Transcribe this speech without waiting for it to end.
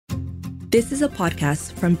This is a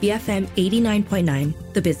podcast from BFM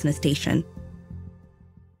 89.9, the business station.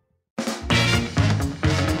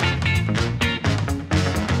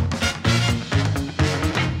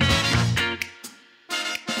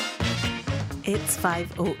 It's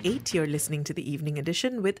 5:08. You're listening to the Evening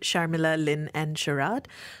Edition with Sharmila, Lynn and Sharad.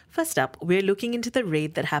 First up, we're looking into the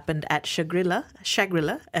raid that happened at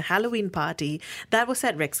Shagrilla, a Halloween party that was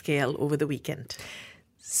at REXKL over the weekend.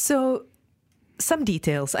 So, some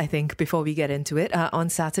details, I think, before we get into it. On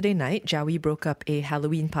Saturday night, Jawi broke up a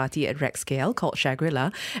Halloween party at REXKL called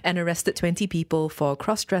Shagrilla and arrested 20 people for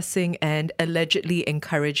cross-dressing and allegedly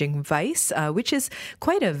encouraging vice, which is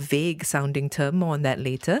quite a vague-sounding term. More on that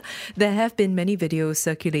later. There have been many videos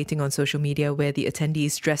circulating on social media where the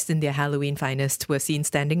attendees dressed in their Halloween finest were seen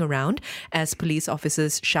standing around as police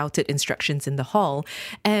officers shouted instructions in the hall.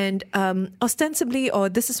 And ostensibly, or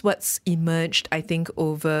this is what's emerged, I think,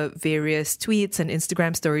 over various tweets and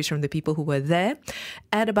Instagram stories from the people who were there.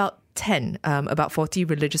 At about 10, about 40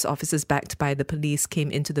 religious officers backed by the police came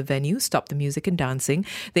into the venue, stopped the music and dancing.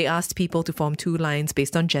 They asked people to form two lines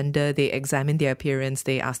based on gender. They examined their appearance.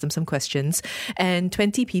 They asked them some questions. And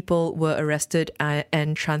 20 people were arrested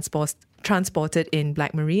and transported in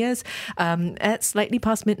Black Marias at slightly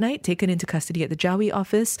past midnight, taken into custody at the Jawi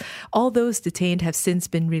office. All those detained have since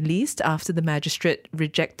been released after the magistrate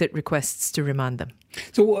rejected requests to remand them.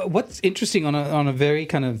 So what's interesting on a very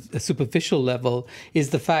kind of superficial level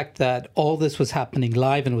is the fact that all this was happening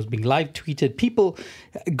live and was being live tweeted. People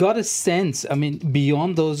got a sense, I mean,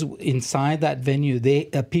 beyond those inside that venue,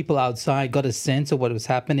 people outside got a sense of what was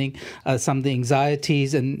happening, some of the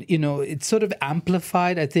anxieties, and, you know, it sort of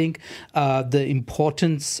amplified, I think, the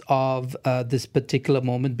importance of this particular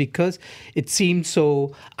moment because it seemed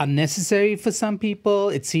so unnecessary for some people.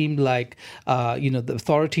 It seemed like, the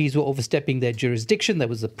authorities were overstepping their jurisdiction. There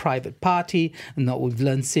was a private party, and what we've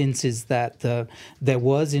learned since is that there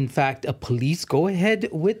was, in fact, a police go-ahead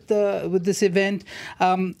with this event.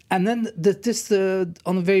 And then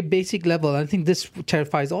on a very basic level, I think this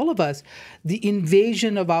terrifies all of us, the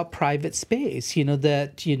invasion of our private space,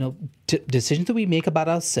 decisions that we make about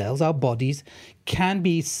ourselves, our bodies, can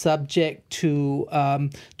be subject to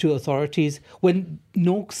authorities when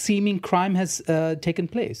no seeming crime has taken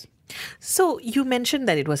place. So you mentioned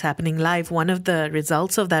that it was happening live. One of the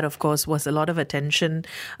results of that, of course, was a lot of attention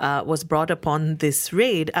was brought upon this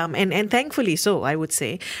raid. And thankfully so, I would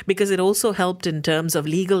say, because it also helped in terms of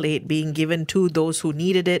legal aid being given to those who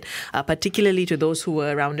needed it, particularly to those who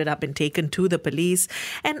were rounded up and taken to the police.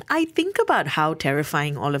 And I think about how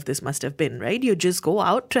terrifying all of this must have been, right? You just go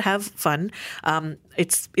out to have fun.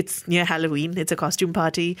 It's near Halloween. It's a costume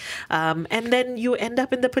party. And then you end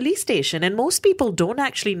up in the police station. And most people don't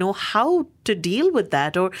actually know how to deal with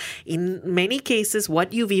that, or in many cases,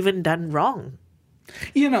 what you've even done wrong.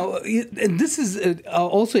 And this is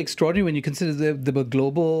also extraordinary when you consider the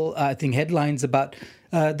global, headlines about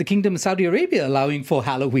the Kingdom of Saudi Arabia allowing for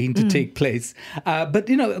Halloween to take place. But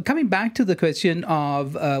coming back to the question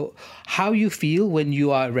of how you feel when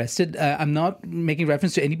you are arrested, I'm not making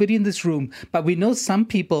reference to anybody in this room, but we know some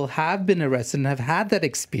people have been arrested and have had that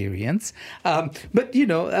experience. And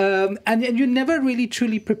you're never really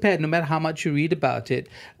truly prepared, no matter how much you read about it.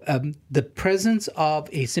 The presence of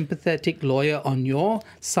a sympathetic lawyer on your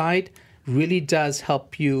side really does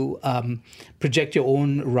help you project your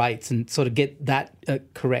own rights and sort of get that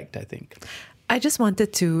correct, I think. I just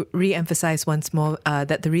wanted to re-emphasize once more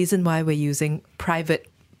that the reason why we're using private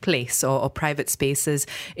place or private spaces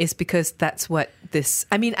is because that's what this...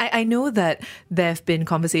 I know that there have been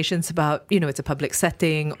conversations about, it's a public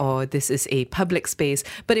setting or this is a public space,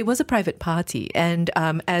 but it was a private party. And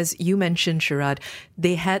as you mentioned, Sharad,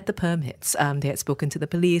 they had the permits. They had spoken to the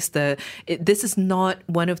police. This is not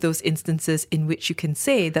one of those instances in which you can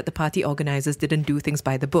say that the party organizers didn't do things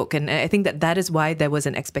by the book. And I think that is why there was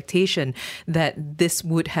an expectation that this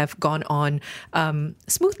would have gone on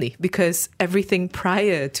smoothly, because everything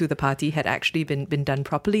prior to the party had actually been done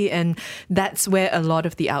properly. And that's where a lot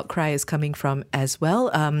of the outcry is coming from as well,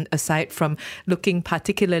 aside from looking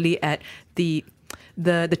particularly at the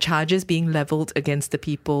charges being leveled against the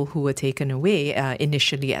people who were taken away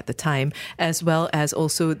initially at the time, as well as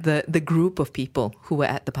also the group of people who were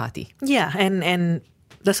at the party. Yeah, and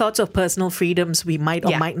the sorts of personal freedoms we might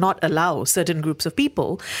or might not allow certain groups of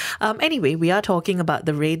people. Anyway, we are talking about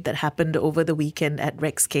the raid that happened over the weekend at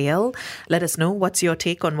REXKL. Let us know what's your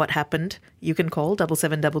take on what happened. You can call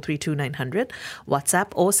 77332900, WhatsApp,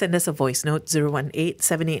 or send us a voice note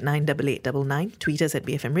 018-789-8899. Tweet us at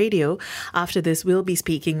BFM Radio. After this, we'll be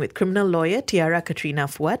speaking with criminal lawyer Tiara Katrina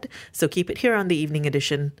Fuad. So keep it here on the Evening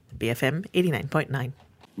Edition, BFM 89.9.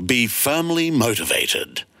 Be firmly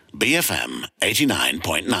motivated. BFM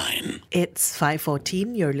 89.9. It's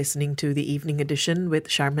 5:14. You're listening to the Evening Edition with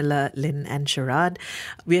Sharmila, Lynn and Sharad.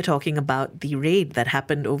 We are talking about the raid that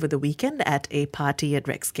happened over the weekend at a party at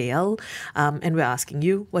REXKL. And we're asking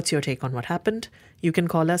you, what's your take on what happened? You can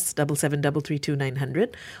call us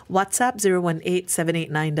 77332900. WhatsApp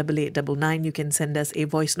 018-789-8899. You can send us a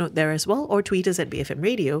voice note there as well, or tweet us at BFM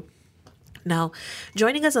Radio. Now,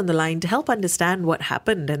 joining us on the line to help understand what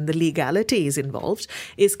happened and the legalities involved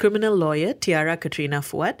is criminal lawyer Tiara Katrina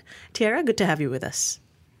Fuad. Tiara, good to have you with us.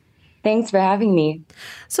 Thanks for having me.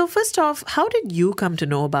 So first off, how did you come to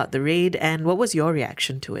know about the raid and what was your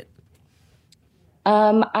reaction to it?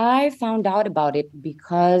 I found out about it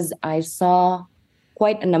because I saw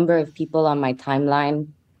quite a number of people on my timeline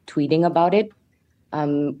tweeting about it,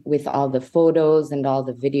 with all the photos and all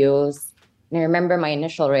the videos. And I remember my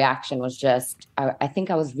initial reaction was just, I think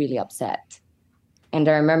I was really upset. And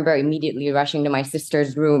I remember immediately rushing to my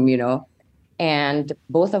sister's room, and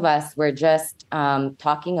both of us were just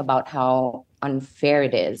talking about how unfair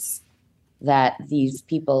it is that these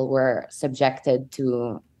people were subjected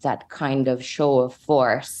to that kind of show of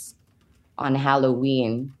force on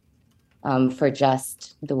Halloween for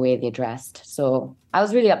just the way they dressed. So I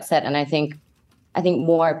was really upset, and I think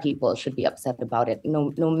more people should be upset about it.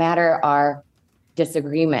 No matter our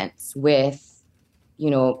disagreements with,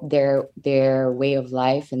 their way of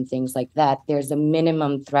life and things like that, there's a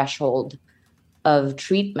minimum threshold of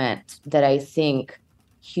treatment that I think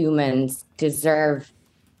humans deserve,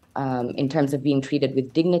 in terms of being treated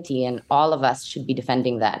with dignity, and all of us should be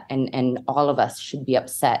defending that, and all of us should be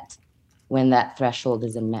upset when that threshold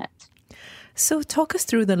isn't met. So talk us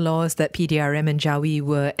through the laws that PDRM and Jawi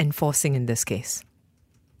were enforcing in this case.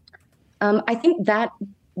 I think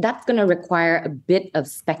that's going to require a bit of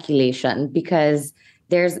speculation, because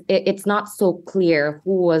it's not so clear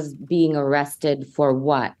who was being arrested for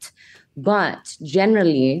what. But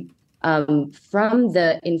generally, from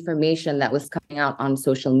the information that was coming out on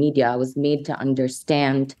social media, I was made to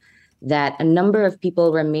understand that a number of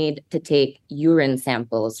people were made to take urine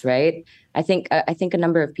samples, right? I think a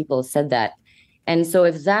number of people said that. And so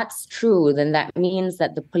if that's true, then that means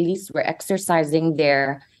that the police were exercising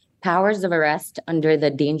their powers of arrest under the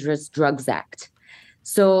Dangerous Drugs Act.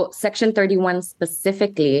 So Section 31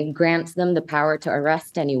 specifically grants them the power to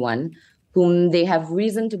arrest anyone whom they have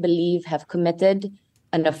reason to believe have committed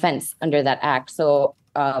an offense under that act. So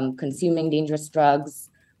consuming dangerous drugs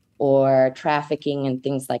or trafficking and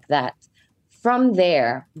things like that. From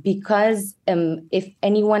there, because if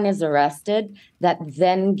anyone is arrested, that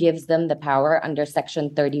then gives them the power under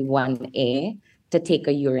Section 31A to take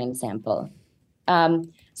a urine sample.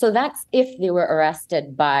 So that's if they were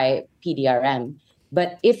arrested by PDRM.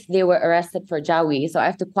 But if they were arrested for Jawi, so I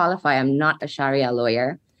have to qualify, I'm not a Sharia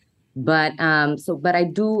lawyer, but I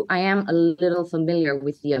am a little familiar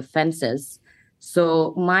with the offenses.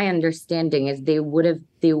 So my understanding is they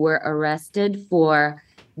were arrested for,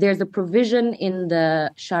 there's a provision in the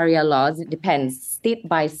Sharia laws, it depends, state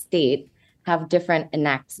by state have different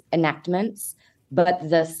enactments, but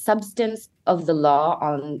the substance of the law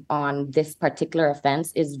on this particular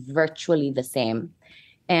offense is virtually the same.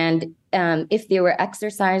 And if they were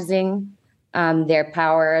exercising their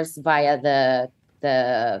powers via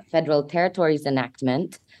the Federal Territories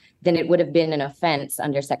Enactment, then it would have been an offense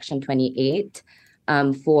under Section 28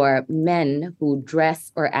 for men who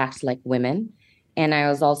dress or act like women. And I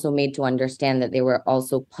was also made to understand that there were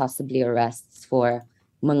also possibly arrests for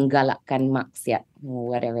menggalakkan maksiat,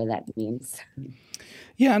 whatever that means.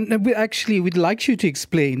 Yeah, and we'd like you to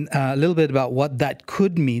explain a little bit about what that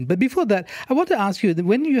could mean. But before that, I want to ask you,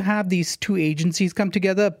 when you have these two agencies come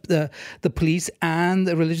together, the police and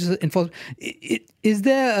the religious enforcement, is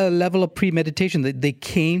there a level of premeditation that they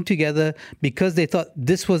came together because they thought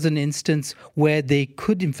this was an instance where they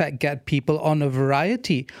could, in fact, get people on a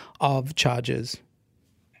variety of charges?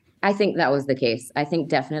 I think that was the case. I think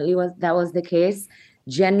definitely that was the case.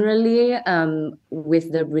 Generally,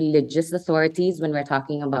 with the religious authorities, when we're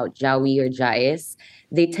talking about Jawi or Jais,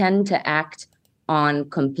 they tend to act on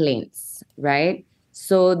complaints, right?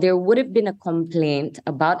 So there would have been a complaint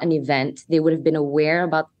about an event. They would have been aware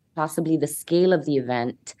about possibly the scale of the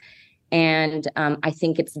event. And I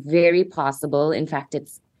think it's very possible, in fact,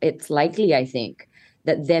 it's likely, I think,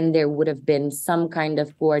 that then there would have been some kind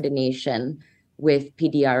of coordination with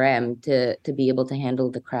PDRM to be able to handle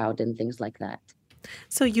the crowd and things like that.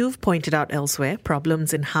 So you've pointed out elsewhere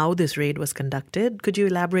problems in how this raid was conducted. Could you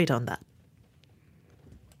elaborate on that?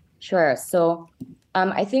 Sure. So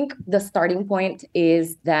I think the starting point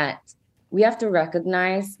is that we have to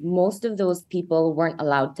recognize most of those people weren't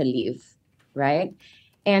allowed to leave, right?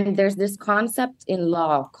 And there's this concept in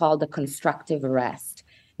law called a constructive arrest,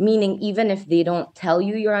 meaning even if they don't tell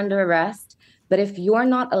you you're under arrest, but if you're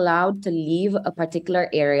not allowed to leave a particular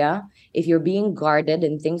area, if you're being guarded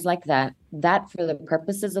and things like that, that for the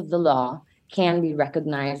purposes of the law can be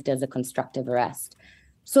recognized as a constructive arrest.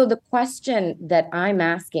 So the question that I'm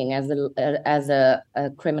asking as a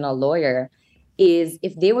criminal lawyer is,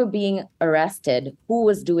 if they were being arrested, who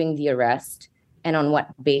was doing the arrest and on what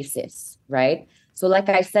basis, right? So like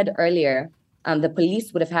I said earlier, the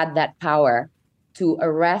police would have had that power to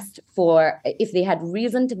arrest for, if they had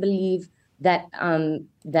reason to believe that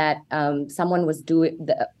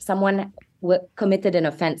someone committed an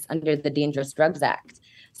offense under the Dangerous Drugs Act.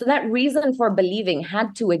 So that reason for believing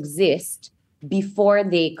had to exist before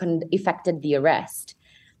they effected the arrest.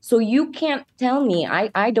 So you can't tell me,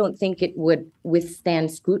 I don't think it would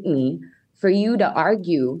withstand scrutiny for you to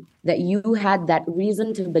argue that you had that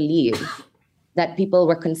reason to believe that people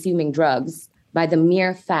were consuming drugs by the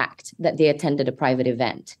mere fact that they attended a private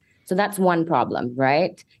event. So that's one problem,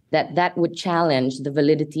 right? That would challenge the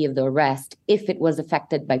validity of the arrest if it was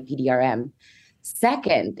affected by PDRM.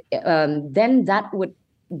 Second, then that would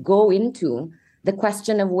go into the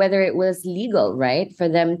question of whether it was legal, right, for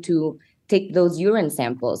them to take those urine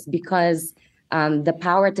samples, because the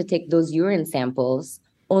power to take those urine samples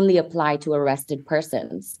only apply to arrested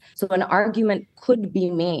persons. So an argument could be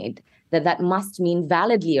made that must mean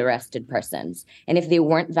validly arrested persons. And if they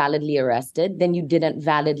weren't validly arrested, then you didn't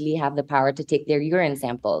validly have the power to take their urine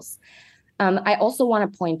samples. I also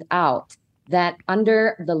want to point out that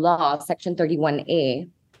under the law, Section 31A,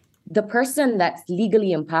 the person that's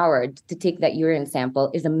legally empowered to take that urine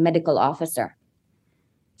sample is a medical officer.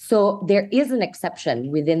 So there is an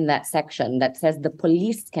exception within that section that says the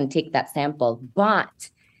police can take that sample, but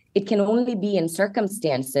it can only be in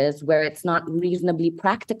circumstances where it's not reasonably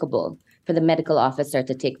practicable for the medical officer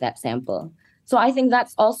to take that sample. So I think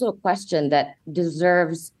that's also a question that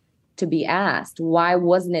deserves to be asked. Why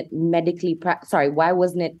wasn't it reasonably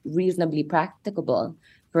practicable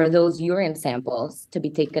for those urine samples to be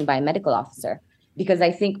taken by a medical officer? Because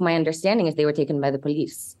I think my understanding is they were taken by the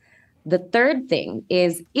police. The third thing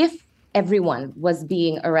is, if everyone was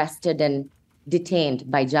being arrested and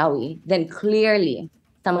detained by Jawi, then clearly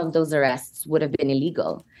some of those arrests would have been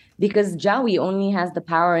illegal, because Jawi only has the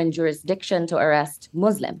power and jurisdiction to arrest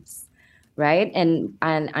Muslims, right? And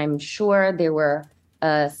I'm sure there were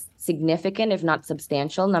a significant, if not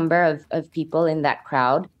substantial, number of people in that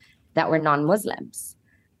crowd that were non-Muslims.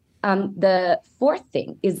 The fourth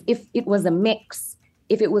thing is, if it was a mix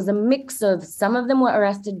of some of them were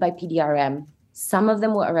arrested by PDRM, some of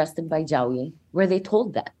them were arrested by Jawi, were they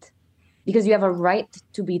told that? Because you have a right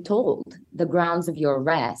to be told the grounds of your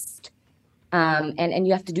arrest. And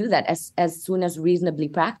you have to do that as soon as reasonably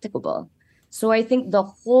practicable. So I think the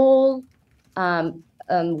whole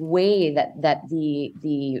way that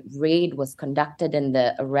the raid was conducted and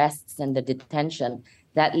the arrests and the detention,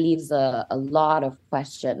 that leaves a lot of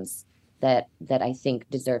questions that I think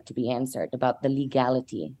deserve to be answered about the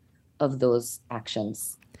legality of those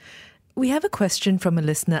actions. We have a question from a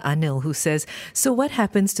listener, Anil, who says, so what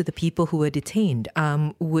happens to the people who were detained?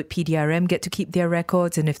 Would PDRM get to keep their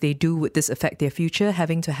records? And if they do, would this affect their future,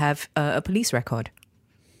 having to have a police record?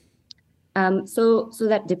 So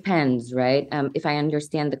that depends, right? If I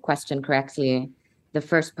understand the question correctly, the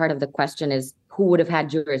first part of the question is who would have had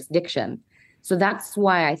jurisdiction? So that's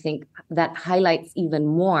why I think that highlights even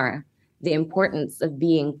more the importance of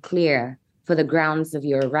being clear for the grounds of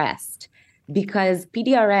your arrest. Because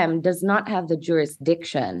PDRM does not have the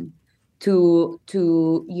jurisdiction to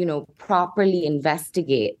properly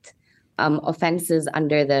investigate offenses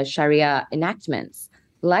under the Sharia enactments.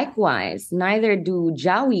 Likewise, neither do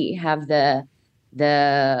Jawi have the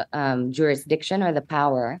jurisdiction or the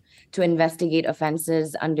power to investigate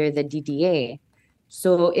offenses under the DDA.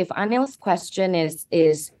 So if Anil's question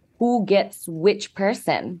is who gets which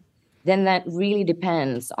person, then that really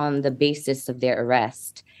depends on the basis of their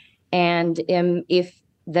arrest. And if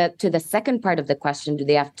to the second part of the question, do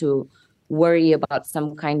they have to worry about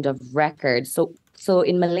some kind of record? So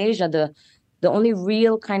in Malaysia, the only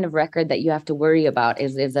real kind of record that you have to worry about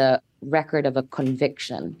is a record of a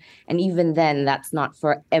conviction. And even then, that's not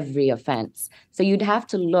for every offense. So you'd have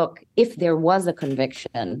to look, if there was a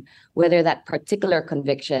conviction, whether that particular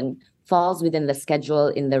conviction falls within the schedule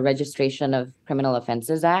in the Registration of Criminal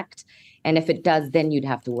Offences Act. And if it does, then you'd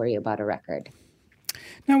have to worry about a record.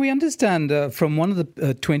 Now, we understand from one of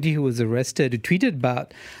the 20 who was arrested, who tweeted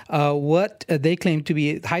about what they claim to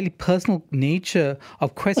be a highly personal nature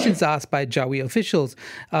of questions asked by Jawi officials.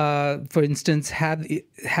 For instance, have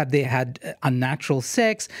they had unnatural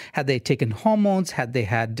sex? Had they taken hormones? Had they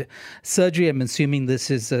had surgery? I'm assuming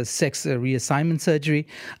this is a sex reassignment surgery.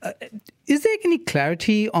 Is there any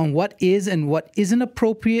clarity on what is and what isn't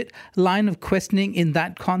appropriate line of questioning in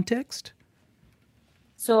that context?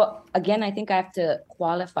 So again, I think I have to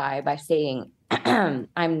qualify by saying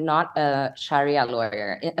I'm not a Sharia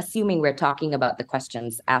lawyer, assuming we're talking about the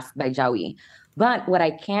questions asked by Jawi. But what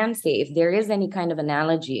I can say, if there is any kind of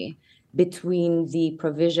analogy between the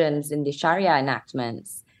provisions in the Sharia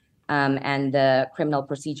enactments and the Criminal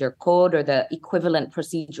Procedure Code or the equivalent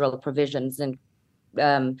procedural provisions in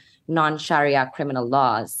non-Sharia criminal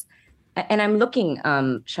laws, and I'm looking,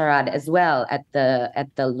 Sharad, as well at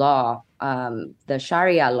the law, the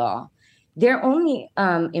Sharia law. They're only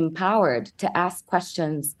empowered to ask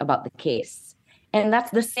questions about the case, and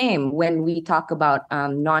that's the same when we talk about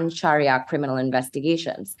non-Sharia criminal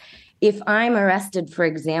investigations. If I'm arrested, for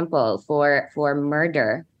example, for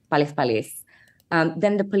murder, palis,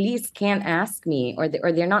 then the police can't ask me, or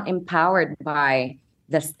they're not empowered by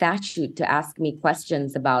the statute to ask me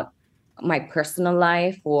questions about my personal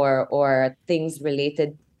life or things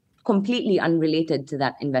related, completely unrelated to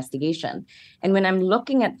that investigation. And when I'm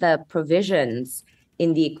looking at the provisions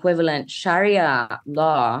in the equivalent Sharia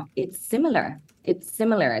law, it's similar.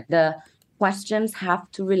 The questions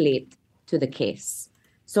have to relate to the case.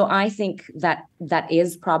 So I think that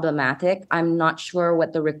is problematic. I'm not sure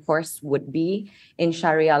what the recourse would be in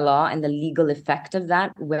Sharia law and the legal effect of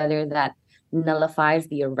that, whether that nullifies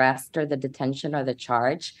the arrest or the detention or the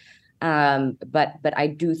charge. But I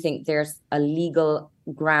do think there's a legal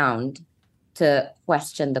ground to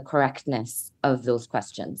question the correctness of those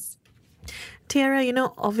questions. Tiara,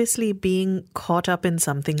 obviously being caught up in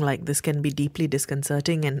something like this can be deeply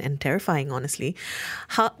disconcerting and terrifying, honestly.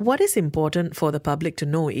 What is important for the public to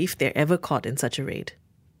know if they're ever caught in such a raid?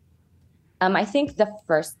 I think the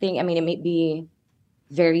first thing, it may be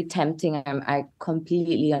very tempting. I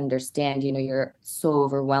completely understand, you're so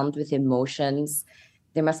overwhelmed with emotions.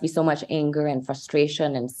 There must be so much anger and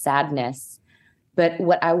frustration and sadness. But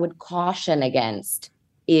what I would caution against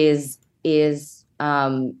is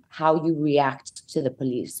how you react to the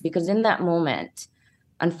police. Because in that moment,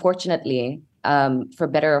 unfortunately, for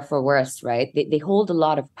better or for worse, right, they hold a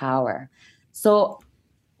lot of power. So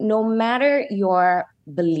no matter your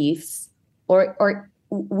beliefs or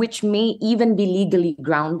which may even be legally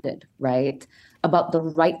grounded, right, about the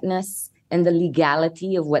rightness and the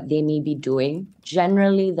legality of what they may be doing,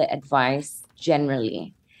 generally the advice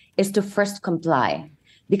is to first comply,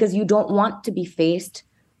 because you don't want to be faced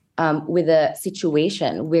with a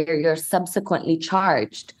situation where you're subsequently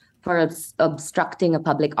charged for obstructing a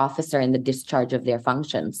public officer in the discharge of their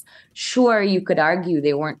functions. Sure, you could argue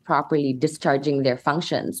they weren't properly discharging their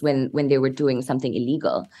functions when they were doing something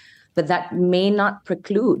illegal, but that may not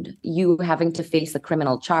preclude you having to face a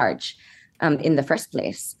criminal charge in the first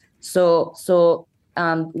place. So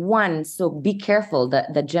be careful.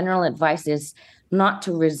 The general advice is not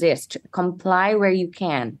to resist. Comply where you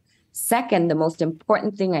can. Second, the most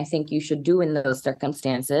important thing I think you should do in those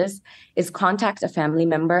circumstances is contact a family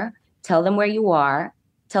member, tell them where you are,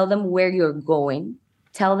 tell them where you're going,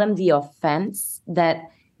 tell them the offense that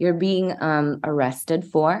you're being arrested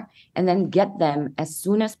for, and then get them as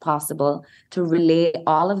soon as possible to relay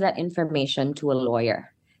all of that information to a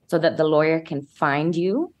lawyer so that the lawyer can find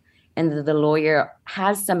you and that the lawyer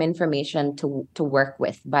has some information to work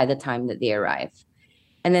with by the time that they arrive.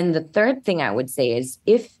 And then the third thing I would say is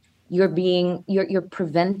if you're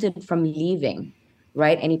prevented from leaving,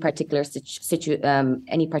 right, any particular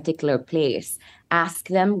any particular place, ask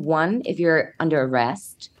them, one, if you're under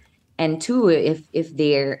arrest, and two, if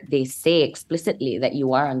they say explicitly that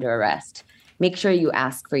you are under arrest, make sure you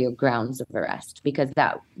ask for your grounds of arrest, because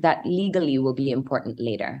that legally will be important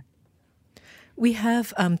later. We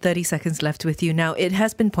have 30 seconds left with you now. It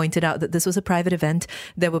has been pointed out that this was a private event.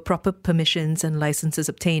 There were proper permissions and licenses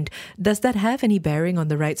obtained. Does that have any bearing on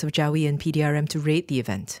the rights of Jawi and PDRM to raid the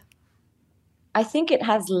event? I think it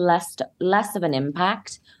has less of an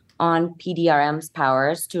impact on PDRM's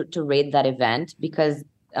powers to raid that event because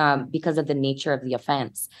of the nature of the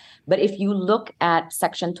offense. But if you look at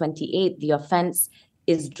Section 28, the offense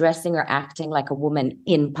is dressing or acting like a woman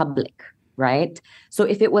in public, right? So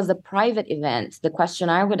if it was a private event, the question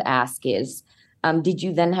I would ask is, did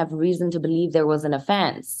you then have reason to believe there was an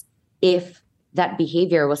offense if that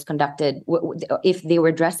behavior was conducted, if they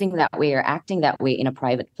were dressing that way or acting that way in a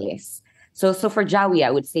private place? So for Jawi,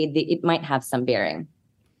 I would say it might have some bearing.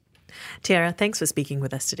 Tiara, thanks for speaking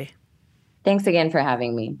with us today. Thanks again for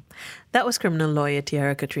having me. That was criminal lawyer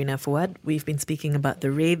Tiara Katrina Fuad. We've been speaking about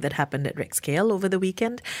the raid that happened at REXKL over the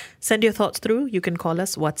weekend. Send your thoughts through. You can call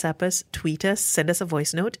us, WhatsApp us, tweet us, send us a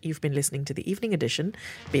voice note. You've been listening to the Evening Edition,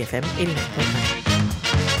 BFM 89.9.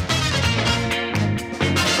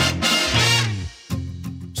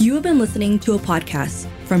 You have been listening to a podcast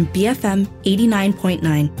from BFM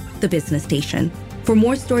 89.9, the business station. For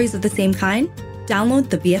more stories of the same kind, download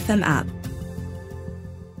the BFM app.